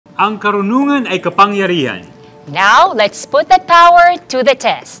Ang karunungan ay kapangyarihan. Now, let's put that power to the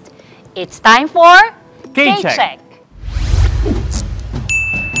test. It's time for K-Check.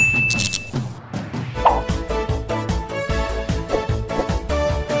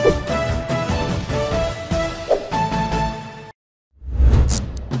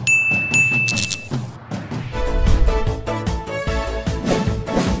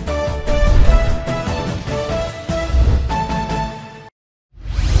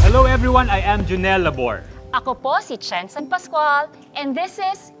 Hello everyone, I am Junel Labor. Ako po si Chenson Pascual, and this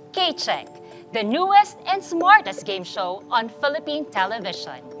is K-Check, the newest and smartest game show on Philippine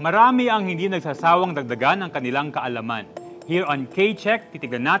television. Marami ang hindi nagsasawang dagdagan ang kanilang kaalaman. Here on K-Check,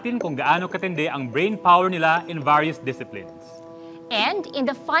 titignan natin kung gaano katindi ang brain power nila in various disciplines. And in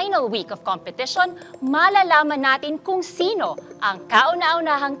the final week of competition, malalaman natin kung sino ang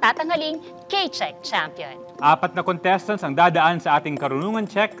kauna-unahang tatanghaling K-Check champion. 4 na contestants ang dadaan sa ating karunungan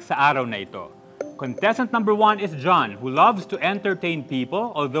check sa araw na ito. Contestant number 1 is John, who loves to entertain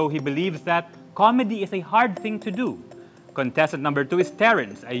people, although he believes that comedy is a hard thing to do. Contestant number 2 is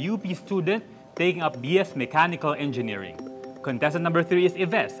Terrence, a UP student taking up BS Mechanical Engineering. Contestant number 3 is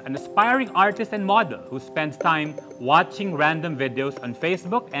Yves, an aspiring artist and model who spends time watching random videos on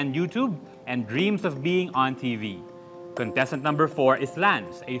Facebook and YouTube and dreams of being on TV. Contestant number 4 is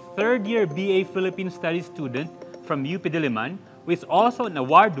Lance, a third-year BA Philippine Studies student from UP Diliman, who is also an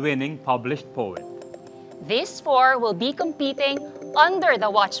award-winning published poet. These 4 will be competing under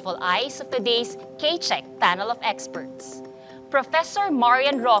the watchful eyes of today's K-Check panel of experts. Professor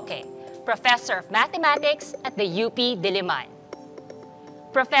Marian Roque, Professor of Mathematics at the UP Diliman.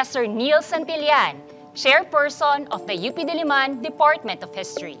 Professor Neil Santillan, Chairperson of the UP Diliman Department of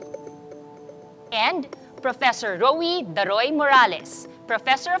History. And Professor Rowie Daroy Morales,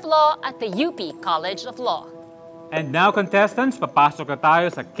 Professor of Law at the UP College of Law. And now, contestants, papasok na tayo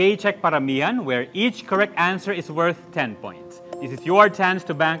sa K-Check Paramihan, where each correct answer is worth 10 points. This is your chance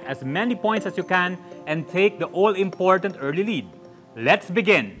to bank as many points as you can and take the all-important early lead. Let's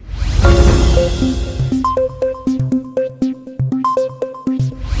begin!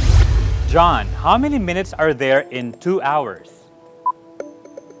 John, how many minutes are there in 2 hours?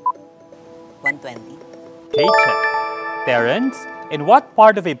 120. K-Check. Terrence, in what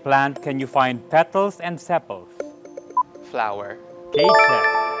part of a plant can you find petals and sepals? Flower. K-Check.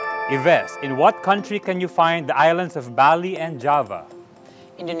 Yves, in what country can you find the islands of Bali and Java?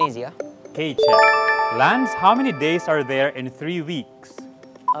 Indonesia. K-Check. Lance, how many days are there in 3 weeks?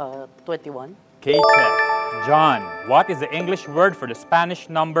 21. K-Check. John, what is the English word for the Spanish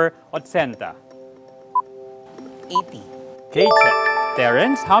number 80? 80. K-Check.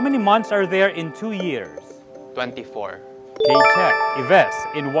 Terrence, how many months are there in 2 years? 24. K-Check. Yves,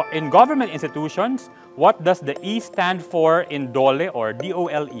 in government institutions, what does the E stand for in DOLE or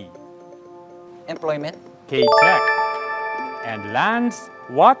D-O-L-E? Employment. K-Check. And Lance,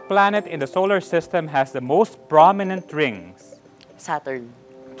 what planet in the solar system has the most prominent rings? Saturn.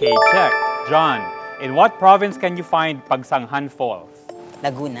 K-Check. John, in what province can you find Pagsanghan Falls?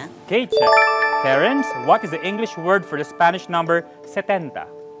 Laguna. K-Check. Terrence, what is the English word for the Spanish number 70?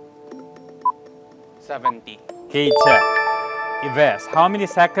 70. K-Check. Yves, how many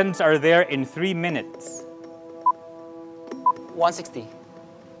seconds are there in 3 minutes? 160.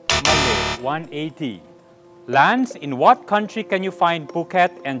 Mali, 180. Lance, in what country can you find Phuket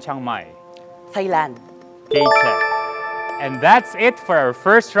and Chiang Mai? Thailand. K-Check. And that's it for our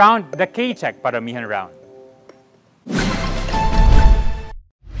first round, the K-Check Paramihan round.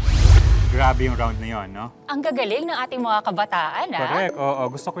 Grabe yung round na yun, no? Ang gagaling ng ating mga kabataan, Correct. Oo,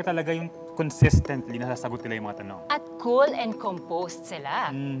 gusto ko talaga yung consistently nasasagot nila yung mga tanong. At cool and composed sila.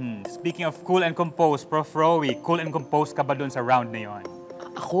 Speaking of cool and composed, Prof. Rowie, cool and composed ka ba dun sa round na yun?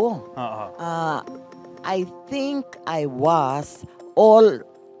 Ako? Oo. I think I was all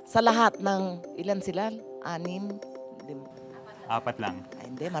sa lahat ng ilan sila? 6? 4 lang.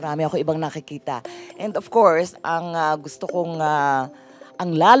 Ay, hindi, marami ako ibang nakikita. And of course, ang gusto kong,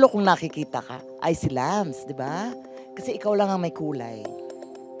 ang lalo kong nakikita ka ay si Lance, di ba? Kasi ikaw lang ang may kulay.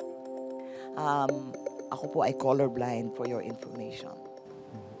 Ako po ay colorblind for your information.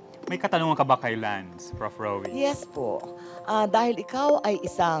 May katanungan ka ba kay Lance, Prof. Rowie? Yes po. Dahil ikaw ay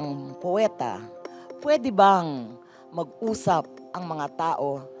isang poeta, pwede bang mag-usap ang mga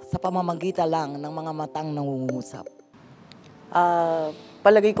tao sa pamamagitan lang ng mga matang nangungusap?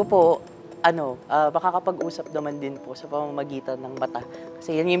 Palagay ko po, makakapag-usap naman din po sa pamamagitan ng mata.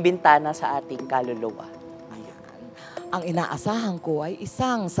 Kasi yan yung bintana sa ating kaluluwa. Ayan. Ang inaasahan ko ay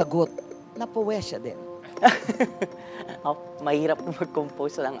isang sagot na poesya din. Mahirap na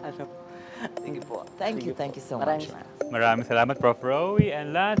mag-compose ng Sige po. Thank you so Maraming much. Maraming salamat, Prof. Rowie.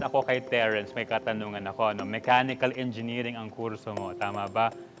 And Lance, ako kay Terrence, may katanungan ako. No? Mechanical engineering ang kurso mo, tama ba?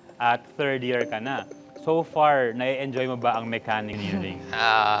 At third year ka na. So far, na-enjoy mo ba ang mechanical engineering?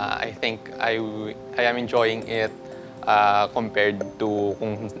 I think I am enjoying it compared to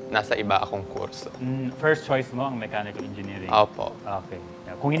kung nasa iba akong kurso. First choice mo ang mechanical engineering? Opo, Okay.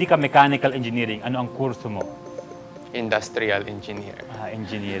 Kung hindi ka mechanical engineering, ano ang kurso mo? industrial engineer.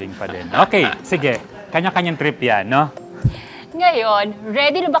 Engineering pa din. Okay, sige. Kanya-kanyang trip yan, no? Ngayon,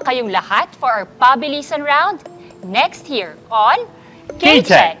 ready na ba kayong lahat for our pabilisan round? Next here on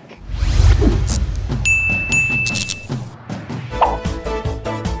K-Check!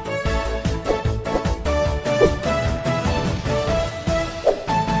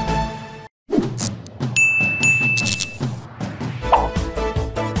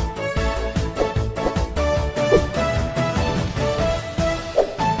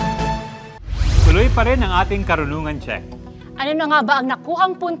 Tuloy pa rin ang ating karunungan check. Ano na nga ba ang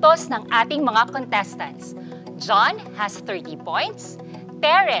nakuhang puntos ng ating mga contestants? John has 30 points,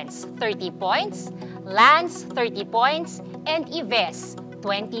 Terrence 30 points, Lance 30 points, and Yves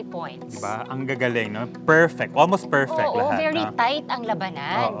 20 points. Diba? Ang gagaling, no? Perfect. Almost perfect Oo, lahat. very no? tight ang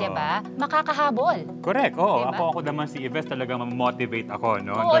labanan, Oo. di ba? Makakahabol. Correct. Oo, Diba? ako naman si Yves talagang motivate ako,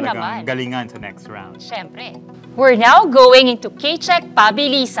 no? Oo Talagang naman. galingan sa next round. Siyempre. We're now going into K-Check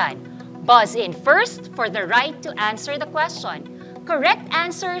Pabilisan. Buzz in first for the right to answer the question. Correct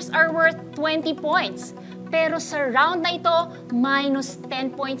answers are worth 20 points. Pero sa round na ito, minus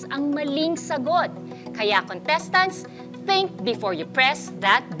 10 points ang maling sagot. Kaya contestants, think before you press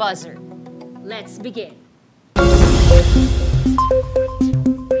that buzzer. Let's begin.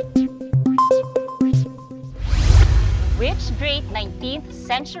 Which great 19th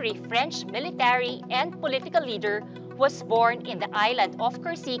century French military and political leader was born in the island of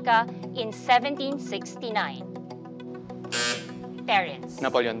Corsica in 1769? Terrence.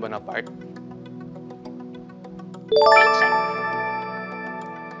 Napoleon Bonaparte. Paycheck.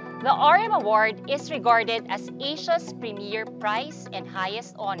 The RM Award is regarded as Asia's premier prize and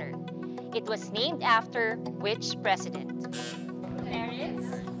highest honor. It was named after which president? Terrence.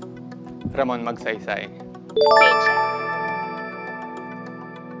 Ramon Magsaysay. Paycheck.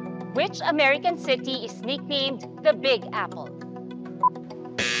 Which American city is nicknamed the Big Apple?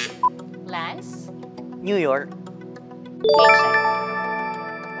 Lance. New York. Paycheck.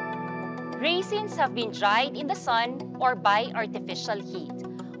 Raisins have been dried in the sun or by artificial heat.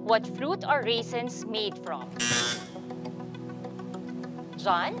 What fruit are raisins made from?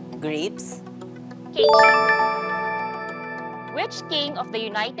 John? Grapes. Paycheck. Which king of the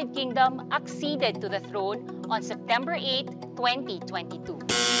United Kingdom acceded to the throne on September 8, 2022?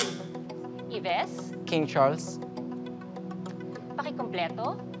 Yves? King Charles.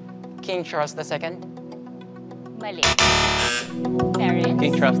 Pakikumpleto? King Charles II. Mali. Terrence?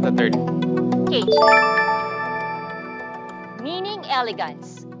 King Charles III. Paycheck. Meaning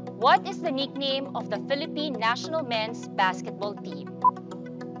elegance. What is the nickname of the Philippine national men's basketball team?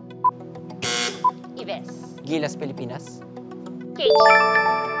 Yves? Gilas Pilipinas. Paycheck.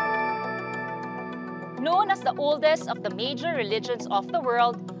 Known as the oldest of the major religions of the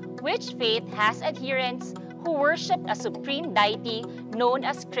world, which faith has adherents who worship a supreme deity known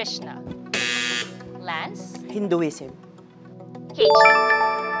as Krishna? Lance? Hinduism. Paycheck.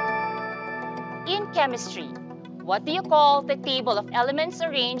 In chemistry, what do you call the table of elements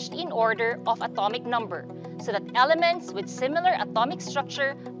arranged in order of atomic number so that elements with similar atomic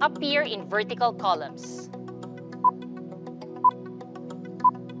structure appear in vertical columns?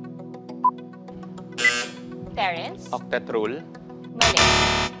 Terrence? Octet rule. Mali.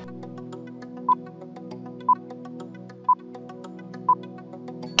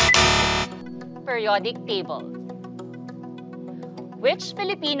 Periodic table. Which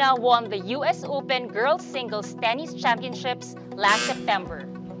Filipina won the US Open Girls Singles Tennis Championships last September?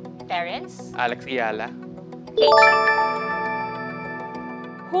 Terrence? Alex Iala. Paycheck.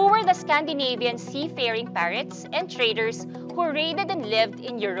 Who were the Scandinavian seafaring pirates and traders who raided and lived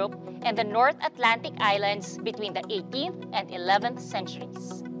in Europe and the North Atlantic islands between the 18th and 11th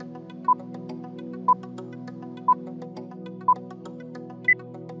centuries?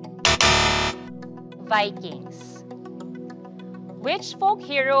 Vikings. Which folk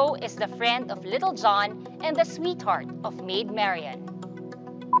hero is the friend of Little John and the sweetheart of Maid Marian?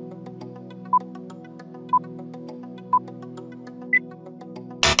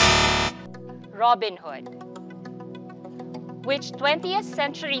 Robin Hood. Which 20th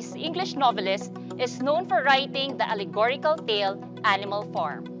century's English novelist is known for writing the allegorical tale Animal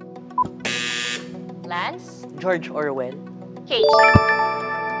Farm? Lance? George Orwell. Paycheck.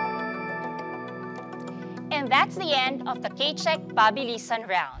 And that's the end of the K-Check Pabilisan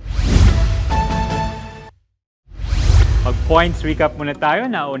round. Mag-points recap muna tayo.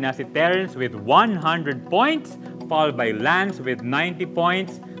 Nauna si Terrence with 100 points, followed by Lance with 90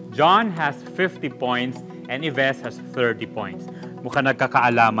 points, John has 50 points, and Yves has 30 points. Mukhang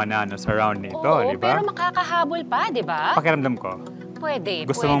nagkakaalaman na sa round nito, Oo, di ba? pero makakahabol pa, di ba? Pakiramdam ko. Pwede,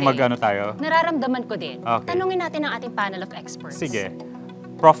 Gusto pwede. mong mag-ano tayo? Nararamdaman ko din. Okay. Tanungin natin ang ating panel of experts. Sige.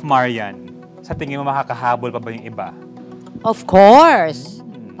 Prof. Marian, sa tingin mo makakahabol pa ba yung iba? Of course.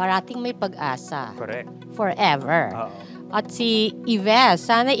 Parating may pag-asa. Correct. Forever. Oo. At si Yves,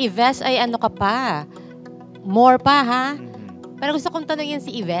 sana Yves ay ano ka pa. More pa, ha? Pero gusto kong tanongin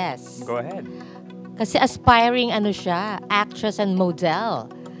si Yves. Go ahead. Kasi aspiring ano siya, actress and model.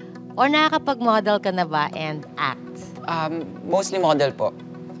 Or nakakapag-model ka na ba and act? Mostly model po.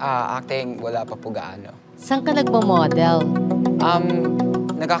 Acting, wala pa po gaano. Saan ka nagmo-model?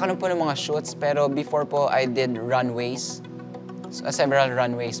 Nagkakaroon po ng mga shoots, pero before po, I did runways. Several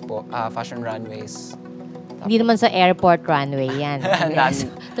runways po, fashion runways. Hindi naman sa airport runway yan. Yes.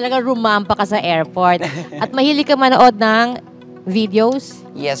 Talagang rumampa ka sa airport. At mahilig ka manood ng videos?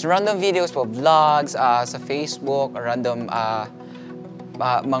 Yes, random videos po, vlogs, sa Facebook, random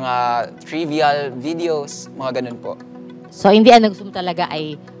mga trivial videos, mga ganun po. So, hindi ang gusto mo talaga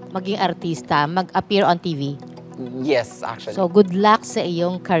ay maging artista, mag-appear on TV? Yes, actually. So, good luck sa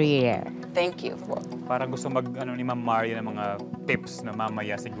iyong career. Thank you po. Parang gusto ni Ma'am Maria ng mga tips na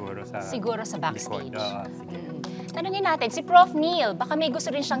mamaya siguro sa backstage. likod. Sige. Tanungin natin, si Prof. Neil, baka may gusto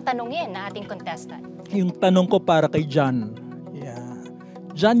rin siyang tanungin na ating contestant. Yung tanong ko para kay John. Yeah.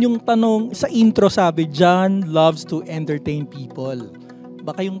 John, yung tanong, sa intro sabi, John loves to entertain people.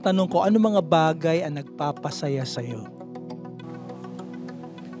 Baka yung tanong ko, ano mga bagay ang nagpapasaya sa'yo?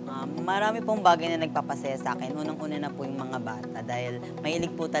 Marami pong bagay na nagpapasaya sa akin. Unang-una na po yung mga bata dahil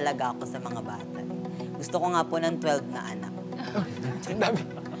mahilig po talaga ako sa mga bata. Gusto ko nga po ng 12 na anak.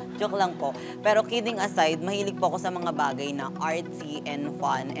 Joke lang po. Pero kidding aside, mahilig po ako sa mga bagay na artsy and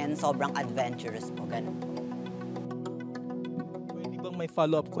fun and sobrang adventurous po. Ganun po. Pwede bang may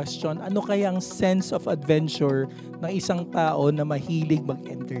follow-up question? Ano kayang sense of adventure ng isang tao na mahilig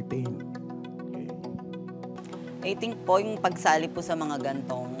mag-entertain? I think po yung pagsali po sa mga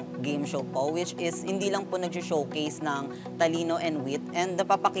gantong game show po, which is hindi lang po nag-showcase ng talino and wit, and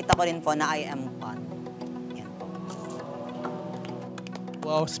napapakita ko rin po na I am fun. Yan po.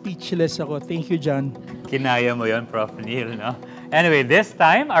 Wow, speechless ako. Thank you, John. Kinaya mo yon, Prof. Neil, no? Anyway, this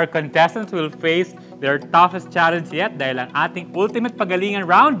time, our contestants will face their toughest challenge yet dahil ang ating ultimate pagalingan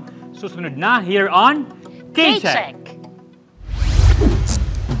round susunod na here on K-Check.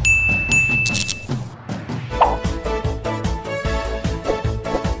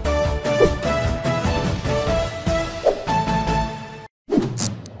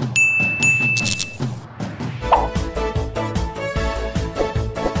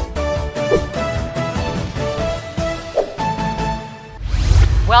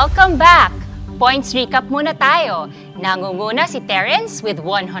 Welcome back! Points recap muna tayo. Nangunguna si Terrence with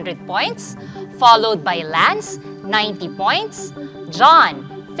 100 points, followed by Lance, 90 points, John,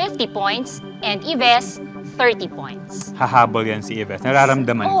 50 points, and Yves, 30 points. Hahabol yan si Yves.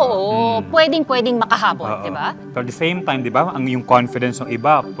 Nararamdaman ko. Oo, pwedeng-pwedeng makahabol, Oo. di ba? Pero at the same time, di ba, yung confidence ng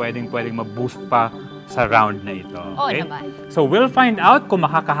iba, pwedeng ma-boost pa sa round na ito. Oo naman. So we'll find out kung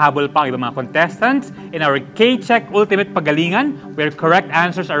makakahabol pa ang ibang mga contestants in our K-Check Ultimate Pagalingan, where correct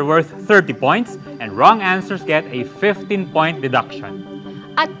answers are worth 30 points and wrong answers get a 15-point deduction.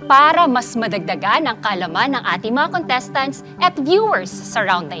 At para mas madagdagan ang kaalaman ng ating mga contestants at viewers sa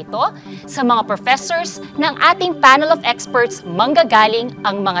round na ito, sa mga professors ng ating panel of experts manggagaling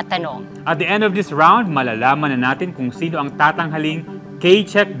ang mga tanong. At the end of this round, malalaman na natin kung sino ang tatanghaling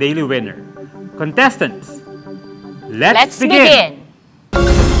K-Check Daily Winner. Contestants, let's begin!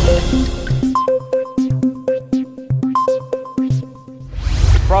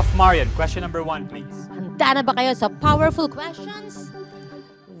 Prof. Marian, question number 1, please. Handa na ba kayo sa powerful questions?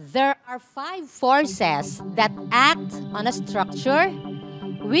 There are 5 forces that act on a structure.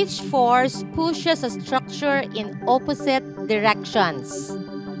 Which force pushes a structure in opposite directions?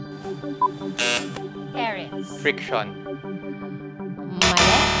 Terrence. Friction. Mali.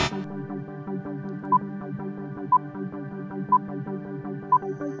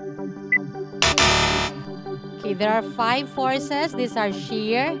 Okay, there are 5 forces. These are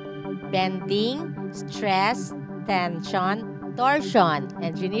shear, bending, stress, tension, torsion.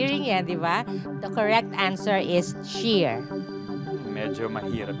 Engineering yan, di ba? The correct answer is shear. Medyo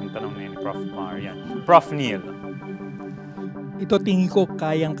mahirap yung tanong na yun ni Prof. Marian. Prof. Neil. Ito tingin ko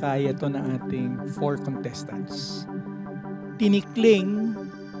kayang-kaya to na ating 4 contestants. Tinikling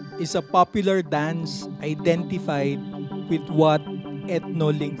is a popular dance identified with what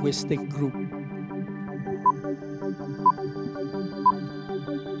ethno-linguistic group?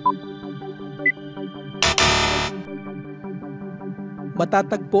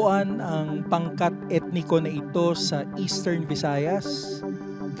 Matatagpuan ang pangkat etniko na ito sa Eastern Visayas.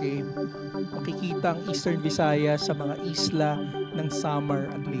 Okay. Makikita ang Eastern Visayas sa mga isla ng Samar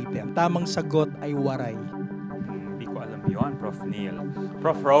at Leyte. Ang tamang sagot ay Waray. Hindi ko alam yun, Prof. Neil.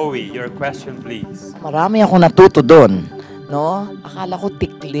 Prof. Rowie, your question please. Marami ako natuto doon, no? Akala ko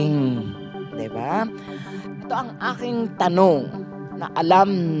tikling, 'di ba? Ito ang aking tanong na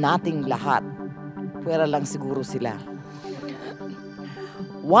alam nating lahat. Pwera lang siguro sila.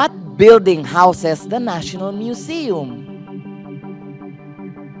 What building houses the National Museum?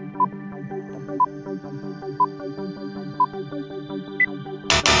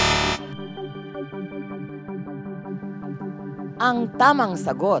 Ang tamang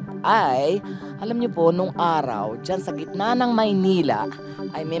sagot ay, alam niyo po, nung araw, dyan sa gitna ng Maynila,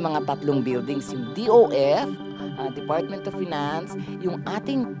 ay may mga tatlong buildings, yung DOF, Department of Finance, yung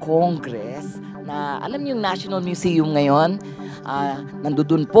ating Congress, na alam niyo yung National Museum ngayon,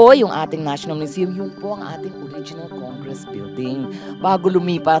 nandoon po yung ating National Museum, yun po ang ating original Congress building, bago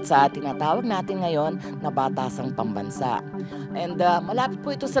lumipat sa tinatawag natin ngayon na Batasang Pambansa. And malapit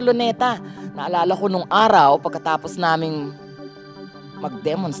po ito sa Luneta. Naalala ko nung araw, pagkatapos naming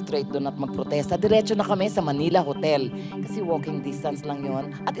mag-demonstrate doon at magprotesta, diretso na kami sa Manila Hotel. Kasi walking distance lang yon.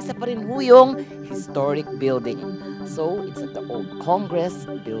 At isa pa rin yung historic building. So, it's at the old Congress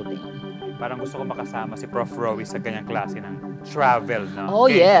building. Parang gusto ko makasama si Prof. Rowie sa ganyang klase ng travel, no? Oh,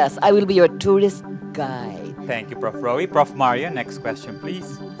 Okay. yes. I will be your tourist guide. Thank you, Prof. Rowie. Prof. Maria, next question,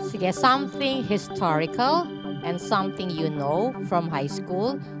 please. Sige, something historical and something you know from high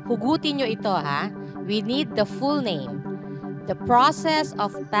school. Hugutin nyo ito, ha? We need the full name. The process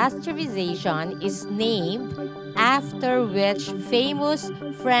of pasteurization is named after which famous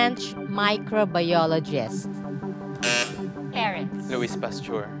French microbiologist? Parents. Louis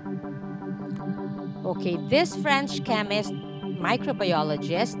Pasteur. Okay, this French chemist,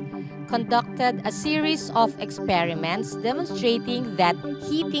 microbiologist, conducted a series of experiments demonstrating that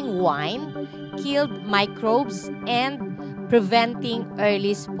heating wine killed microbes and preventing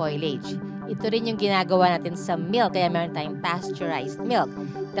early spoilage. Ito rin yung ginagawa natin sa milk, kaya meron tayong pasteurized milk.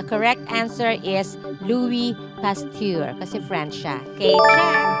 The correct answer is Louis Pasteur, kasi French siya. Okay,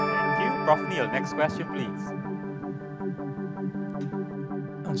 check! Thank you. Prof. Neil, next question, please.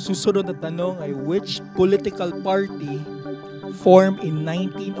 Ang susunod na tanong ay which political party formed in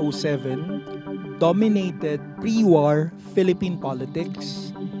 1907 dominated pre-war Philippine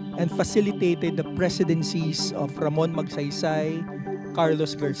politics and facilitated the presidencies of Ramon Magsaysay,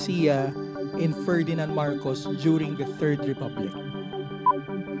 Carlos Garcia, and Ferdinand Marcos during the Third Republic?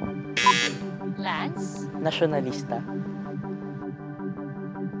 Lance. Nasyonalista.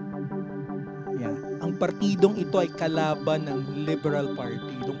 Yeah. Ang partidong ito ay kalaban ng Liberal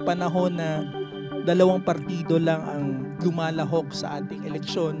Party. Noong panahon na dalawang partido lang ang lumalahok sa ating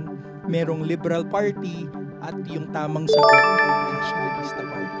eleksyon, merong Liberal Party at yung tamang sagot ay Nationalista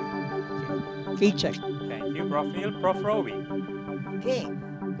Party. Okay, check. Thank you, Prof. Neil. Prof. Rowie. Okay.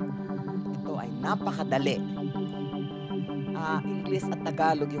 Ito ay napakadali. English at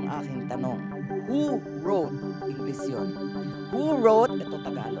Tagalog yung aking tanong. Who wrote? English yun. Who wrote? Ito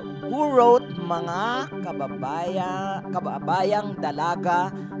Tagalog. Who wrote mga kababayang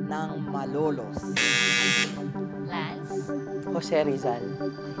dalaga ng Malolos? Lance. Jose Rizal.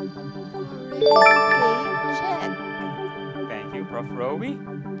 Okay, check. Thank you, Prof. Rowie.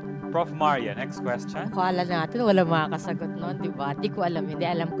 Prof. Maria, next question. Akala natin wala makakasagot nun, di ba? Di ko alam, hindi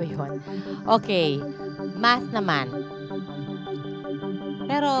alam ko yun. Okay, math naman.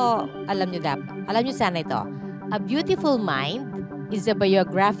 Pero alam nyo sana ito. A Beautiful Mind is a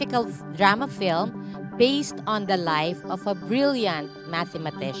biographical drama film based on the life of a brilliant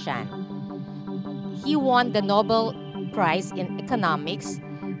mathematician. He won the Nobel Prize in Economics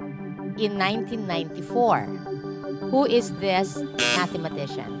in 1994. Who is this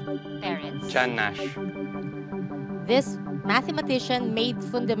mathematician? Parents. John Nash. This mathematician made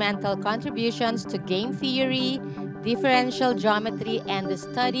fundamental contributions to game theory, differential geometry, and the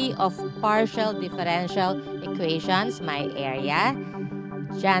study of partial differential equations, my area.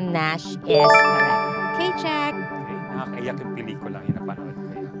 John Nash is correct. Okay, check. Okay, nakakaiyak yung pelikulang yung napanood ko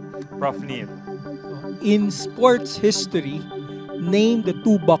yan. Prof. Neil. In sports history, name the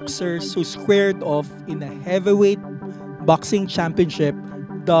two boxers who squared off in a heavyweight boxing championship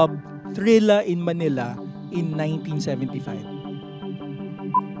dubbed Thrilla in Manila in 1975.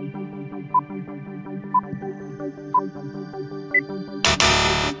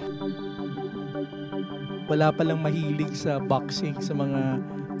 Wala palang mahilig sa boxing sa mga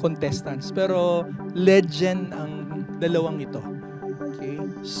contestants. Pero legend ang dalawang ito. Okay?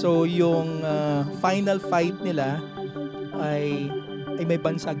 So yung final fight nila ay may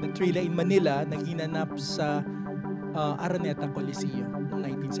bansag na Trilla in Manila na ginanap sa Araneta Coliseum noong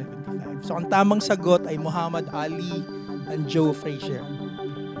 1975. So ang tamang sagot ay Muhammad Ali and Joe Frazier.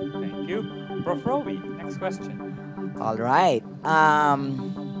 Thank you. Prof. Rowie, next question. All right.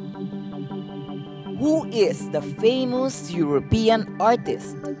 Who is the famous European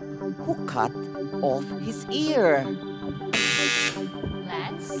artist who cut off his ear?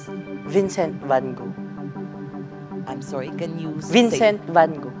 Lance? Vincent van Gogh. I'm sorry, can you say? Vincent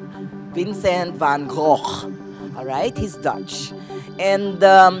van Gogh. Vincent van Gogh. All right, he's Dutch. And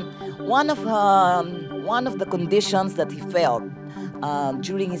one of the conditions that he felt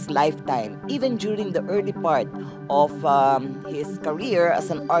during his lifetime, even during the early part of his career as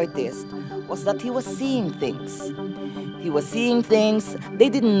an artist, was that he was seeing things. He was seeing things. They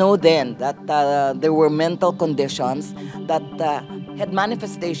didn't know then that there were mental conditions that had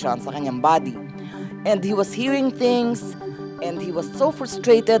manifestations sa kanyang body. And he was hearing things, and he was so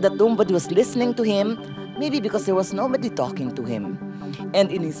frustrated that nobody was listening to him, maybe because there was nobody talking to him. And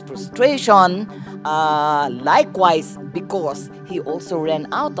in his frustration, likewise, because he also ran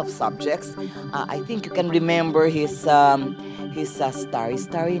out of subjects, I think you can remember his Starry,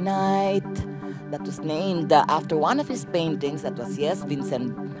 Starry Night that was named after one of his paintings. That was, yes,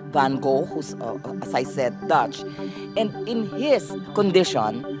 Vincent van Gogh, who's, as I said, Dutch. And in his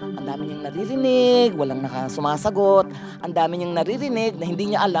condition, ang dami niyang naririnig, walang sumasagot, ang dami niyang naririnig na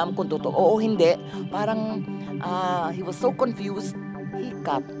hindi niya alam kung totoo o hindi. Parang he was so confused, he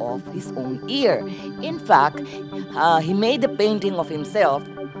cut off his own ear. In fact, he made a painting of himself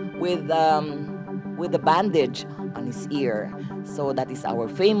with a bandage on his ear. So that is our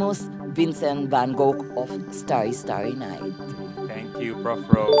famous Vincent van Gogh of Starry, Starry Night. Thank you, Prof.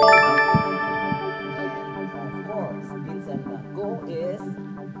 Rowie. Of course, Vincent van Gogh is...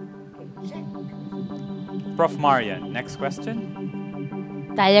 check. Prof. Marian, next question.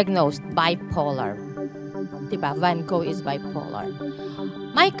 Diagnosed bipolar. Diba? Van Gogh is bipolar.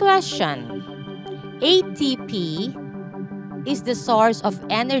 My question, ATP is the source of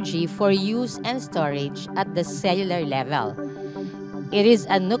energy for use and storage at the cellular level. It is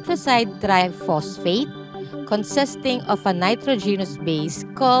a nucleoside triphosphate consisting of a nitrogenous base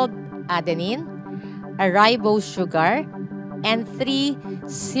called adenine, a ribose sugar, and 3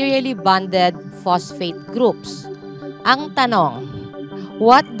 serially bonded phosphate groups. Ang tanong,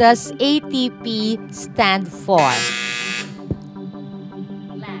 what does ATP stand for?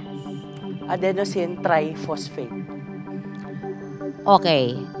 Adenosine triphosphate.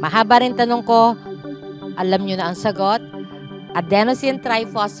 Okay, mahaba rin tanong ko. Alam nyo na ang sagot. Adenosine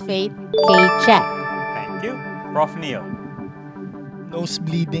triphosphate, K-check. Thank you. Prof. Neil. Nose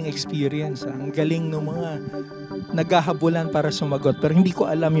bleeding experience. Ang galing ng mga naghahabulan para sumagot. Pero hindi ko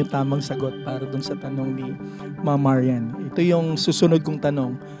alam yung tamang sagot para dun sa tanong ni Ma'am Marian. Ito yung susunod kong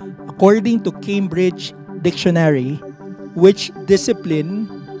tanong. According to Cambridge Dictionary, which discipline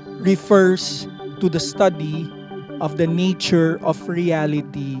refers to the study of the nature of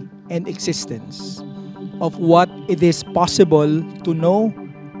reality and existence, of what it is possible to know,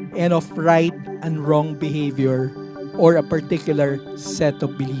 and of right and wrong behavior or a particular set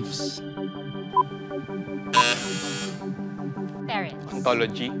of beliefs. Terence.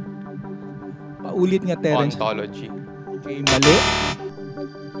 Ontology. Paulit nga, Terence. Ontology. Okay, mali.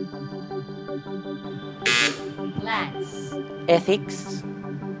 Lance. Ethics.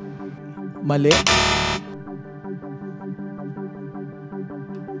 Mali.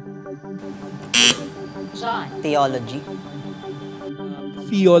 John. Theology.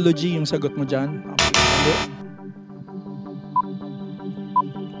 Theology yung sagot mo dyan. Mali.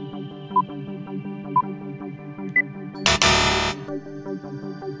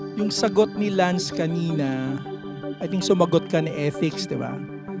 Yung sagot ni Lance kanina, I think sumagot ka ni ethics, di ba?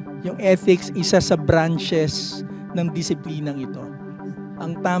 Yung ethics, isa sa branches ng disiplinang ito.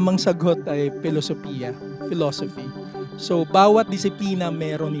 Ang tamang sagot ay filosofiya, philosophy. So, bawat disiplina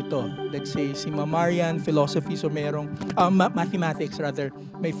meron ito. Let's say, si Marian, philosophy, so merong, mathematics rather,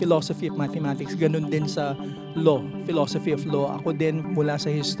 may philosophy of mathematics. Ganun din sa law, philosophy of law. Ako din, mula sa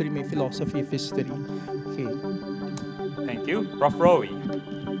history, may philosophy of history. Okay. Thank you. Prof. Rowie.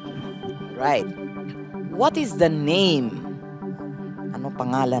 Right. What is the name? Ano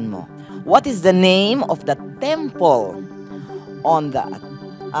pangalan mo? What is the name of the temple on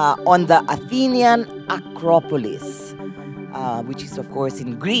the Athenian Acropolis, which is of course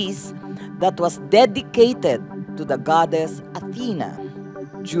in Greece, that was dedicated to the goddess Athena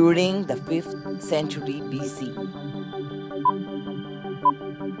during the 5th century BC?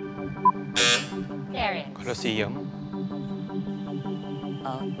 Terence. Colosseum.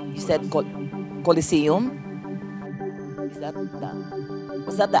 You said Colosseum?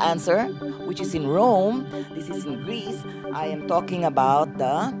 Was that the answer? Which is in Rome. This is in Greece. I'm talking about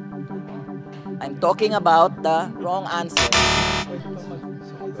the wrong answer.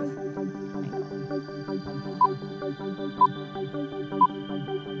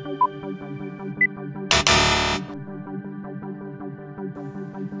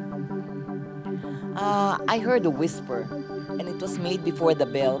 I heard a whisper, and it was made before the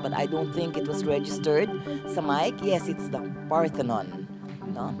bell, but I don't think it was registered. Sa mic, yes, it's the Parthenon.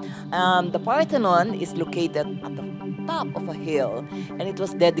 No? The Parthenon is located at the top of a hill, and it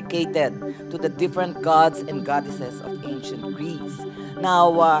was dedicated to the different gods and goddesses of ancient Greece.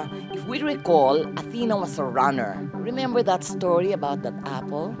 Now, if we recall, Athena was a runner. Remember that story about that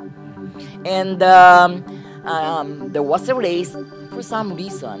apple? And there was a race. For some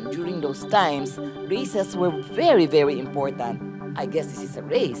reason, during those times, races were very, very important. I guess this is a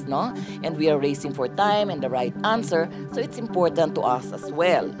race, no? And we are racing for time and the right answer, so it's important to us as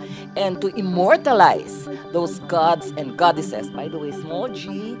well. And to immortalize those gods and goddesses, by the way, small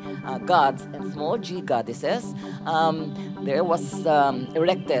g gods and small g goddesses, there was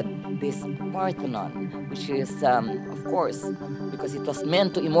erected this Parthenon, which is, of course, because it was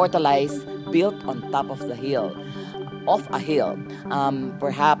meant to immortalize, built on top of the hill. Of a hill.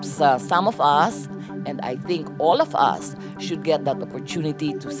 Perhaps some of us, and I think all of us, should get that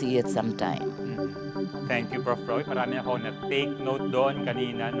opportunity to see it sometime. Thank you, Prof. Roy. Marami ako na-take note doon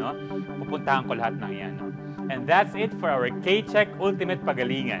kanina, no? Pupuntahan ko lahat ng yan, no? And that's it for our K-Check Ultimate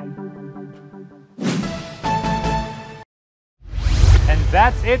Pagalingan. And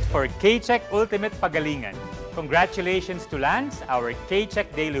that's it for K-Check Ultimate Pagalingan. Congratulations to Lance, our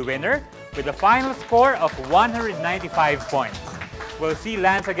K-Check Daily winner, with a final score of 195 points. We'll see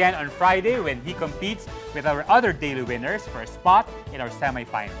Lance again on Friday when he competes with our other daily winners for a spot in our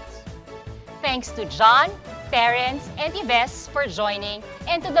semifinals. Thanks to John, Terence, and Yves for joining,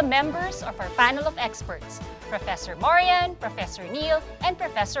 and to the members of our panel of experts, Professor Marian, Professor Neil, and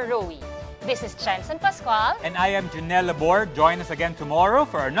Professor Rowie. This is Jensen Pascual. And I am Janelle Labor. Join us again tomorrow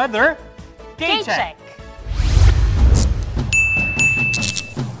for another K-Check.